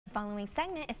The following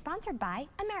segment is sponsored by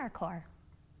AmeriCorps.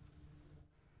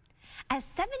 As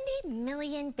 70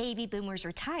 million baby boomers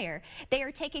retire, they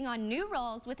are taking on new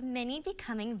roles, with many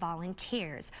becoming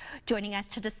volunteers. Joining us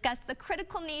to discuss the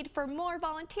critical need for more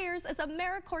volunteers is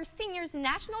AmeriCorps Seniors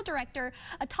National Director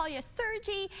Atalaya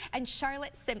Sergi and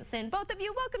Charlotte Simpson. Both of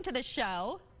you, welcome to the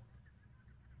show.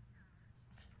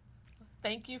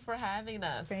 Thank you for having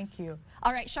us. Thank you.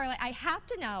 All right, Charlotte, I have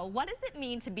to know, what does it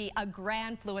mean to be a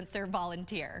Grandfluencer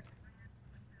volunteer?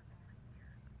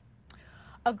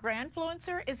 A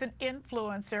Grandfluencer is an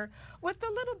influencer with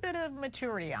a little bit of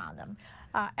maturity on them.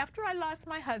 After I lost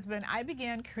my husband, I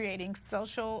began creating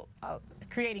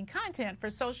content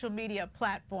for social media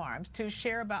platforms to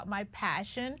share about my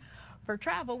passion for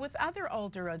travel with other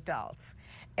older adults.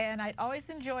 And I'd always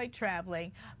enjoyed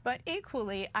traveling, but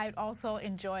equally, I'd also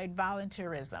enjoyed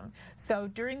volunteerism. So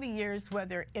during the years,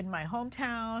 whether in my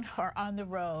hometown or on the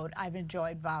road, I've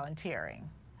enjoyed volunteering.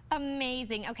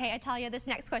 Amazing. Okay, Atalaya, this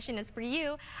next question is for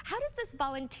you. How does this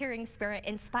volunteering spirit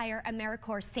inspire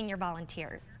AmeriCorps senior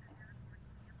volunteers?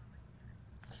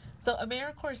 So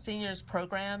AmeriCorps Seniors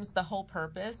programs, the whole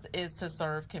purpose is to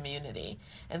serve community.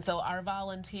 And so our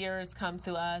volunteers come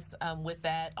to us with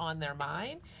that on their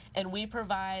mind, and we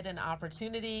provide an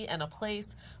opportunity and a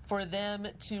place for them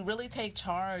to really take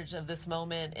charge of this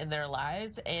moment in their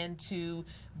lives and to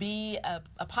be a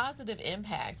positive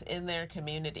impact in their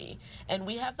community. And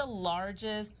we have the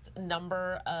largest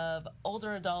number of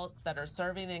older adults that are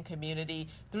serving in community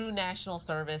through national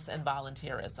service and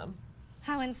volunteerism.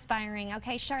 How inspiring.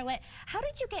 Okay, Charlotte, how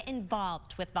did you get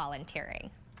involved with volunteering?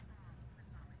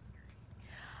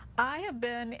 I have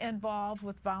been involved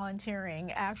with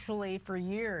volunteering actually for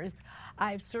years.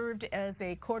 I've served as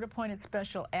a court-appointed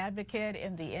special advocate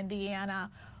in the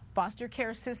Indiana foster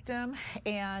care system,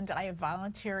 and I have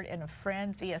volunteered in a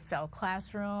friend's ESL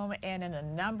classroom and in a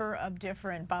number of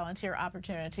different volunteer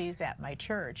opportunities at my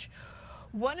church.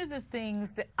 One of the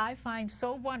things that I find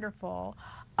so wonderful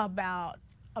about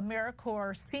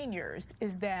AmeriCorps seniors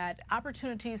is that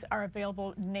opportunities are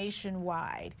available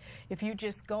nationwide. If you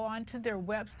just go onto their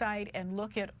website and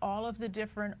look at all of the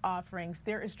different offerings,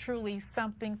 there is truly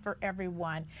something for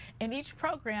everyone, and each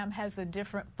program has a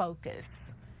different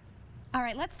focus. All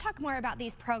right, let's talk more about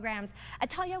these programs.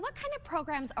 Atalaya, what kind of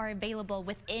programs are available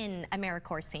within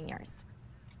AmeriCorps seniors?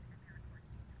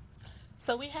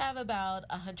 So we have about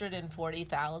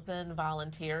 140,000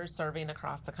 volunteers serving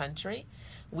across the country.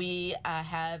 We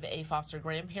have a foster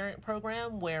grandparent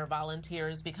program where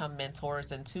volunteers become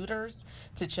mentors and tutors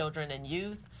to children and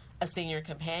youth, a senior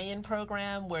companion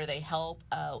program where they help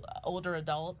older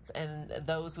adults and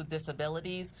those with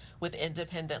disabilities with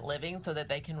independent living so that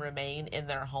they can remain in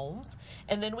their homes.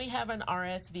 And then we have an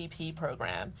RSVP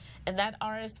program. And that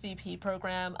RSVP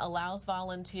program allows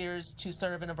volunteers to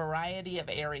serve in a variety of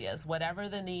areas, whatever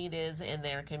the need is in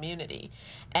their community.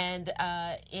 And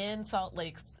in Salt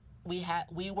Lake,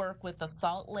 we work with the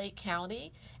Salt Lake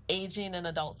County Aging and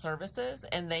Adult Services,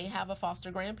 and they have a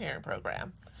foster grandparent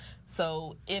program.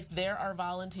 So if there are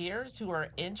volunteers who are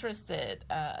interested,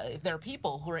 if there are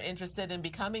people who are interested in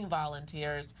becoming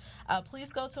volunteers,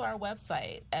 please go to our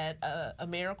website at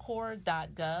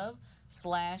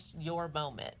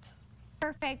americorps.gov/yourmoment.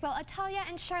 Perfect. Well, Atalaya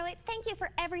and Charlotte, thank you for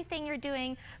everything you're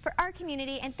doing for our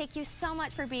community, and thank you so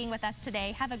much for being with us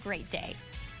today. Have a great day.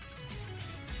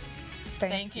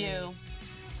 Thank you.